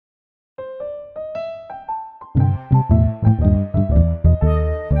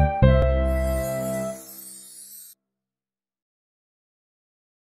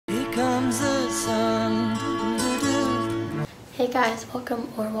guys,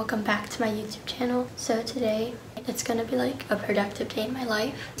 welcome back to my YouTube channel. So today it's gonna be like a productive day in my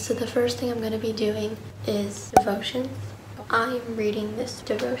life. So the first thing I'm gonna be doing is devotions. I am reading this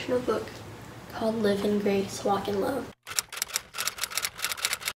devotional book called Live in Grace, Walk in Love.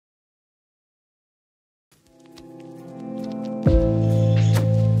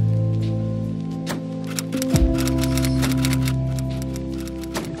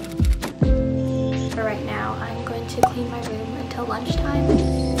 For right now, I'm going to clean my room until lunchtime.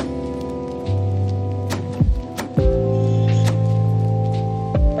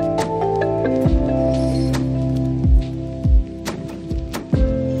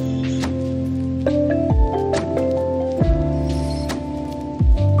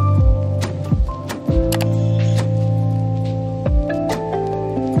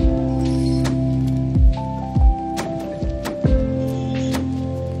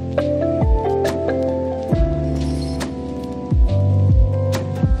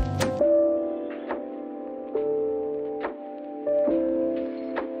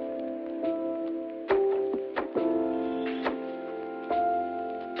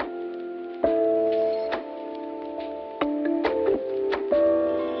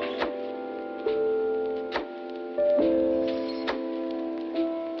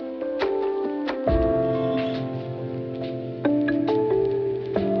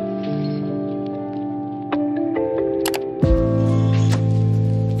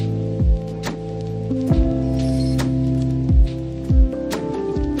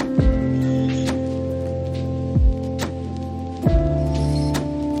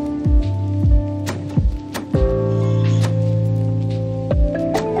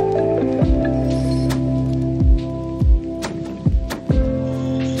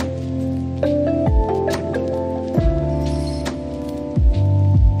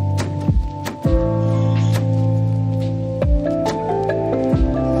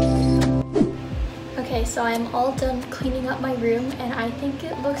 So I'm all done cleaning up my room and I think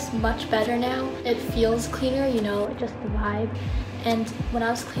it looks much better now. It feels cleaner, you know, just the vibe. And when I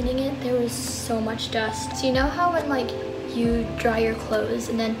was cleaning it, there was so much dust. So you know how when like you dry your clothes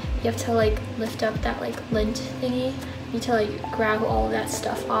and then you have to like lift up that like lint thingy? You need to like grab all of that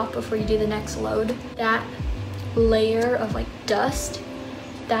stuff off before you do the next load. That layer of like dust,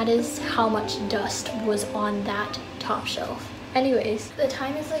 that is how much dust was on that top shelf. Anyways, the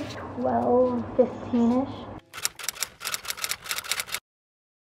time is like 12:15-ish.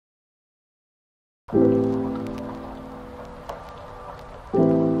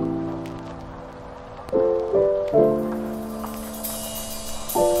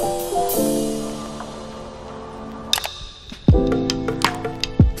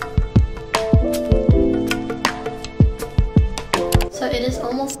 So it is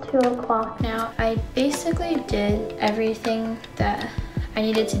almost 2 o'clock now. I basically did everything that I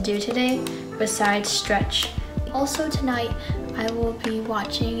needed to do today besides stretch. Also tonight, I will be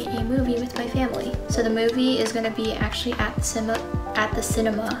watching a movie with my family. So the movie is going to be actually at the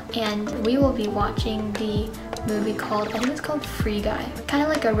cinema, and we will be watching the movie called, I think it's called Free Guy. Kind of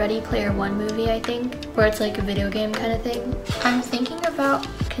like a Ready Player One movie, I think, where it's like a video game kind of thing. I'm thinking about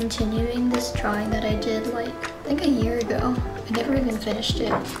continuing this drawing that I did like, I think a year ago. I never even finished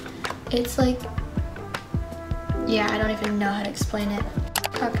it. It's like, yeah, I don't even know how to explain it.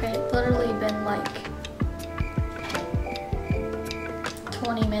 Okay, it's literally been like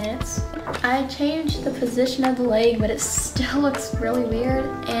 20 minutes. I changed the position of the leg, but it still looks really weird.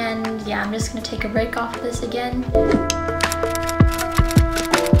 And yeah, I'm just gonna take a break off of this again.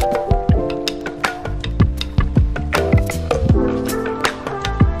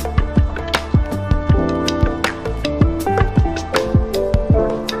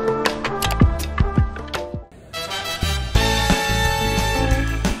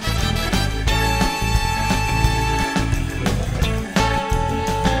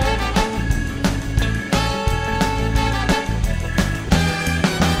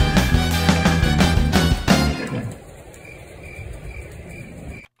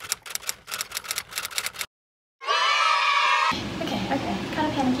 Okay, kind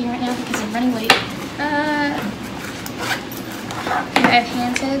of panicking right now because I'm running late. I have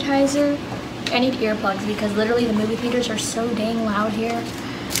hand sanitizer. I need earplugs because literally the movie theaters are so dang loud here.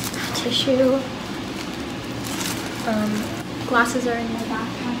 Tissue. Glasses are in my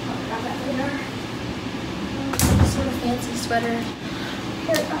backpack. I'll grab that later. Some sort of fancy sweater.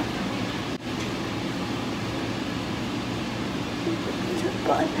 Here,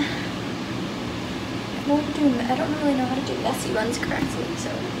 bun. I don't really know how to do messy buns correctly, so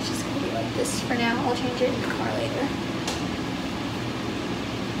it's just gonna be like this for now. I'll change it in the car later.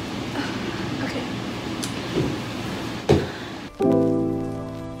 Okay.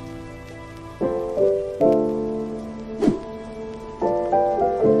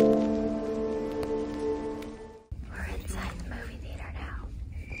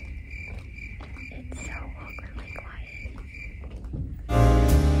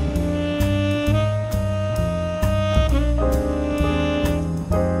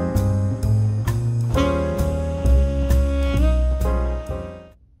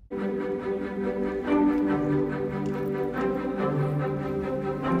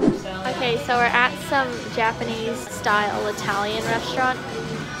 Okay, so we're at some Japanese style Italian restaurant.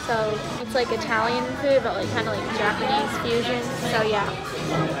 So it's like Italian food, but like kind of like Japanese fusion. So yeah.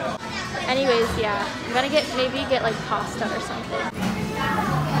 Anyways, yeah, I'm gonna maybe get like pasta or something.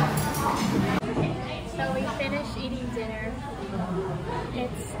 So we finished eating dinner.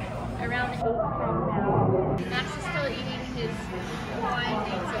 It's around 8:10 now. Max is still eating his Hawaiian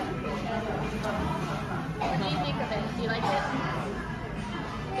pizza. What do you think of it? Do you like it?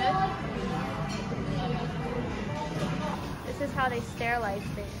 Good? This is how they sterilize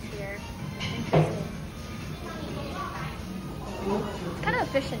things here. Interesting. It's kind of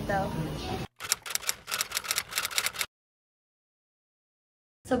efficient though.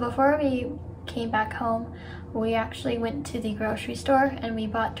 So before we came back home, we actually went to the grocery store and we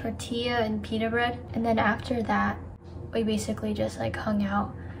bought tortilla and pita bread. And then after that, we basically just like hung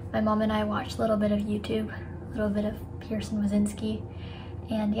out. My mom and I watched a little bit of YouTube, a little bit of Pearson Wazinski.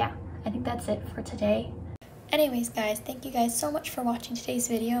 And yeah, I think that's it for today. Anyways guys, thank you guys so much for watching today's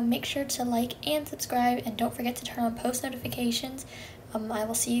video. Make sure to like and subscribe and don't forget to turn on post notifications. I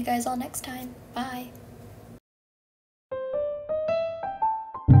will see you guys all next time. Bye.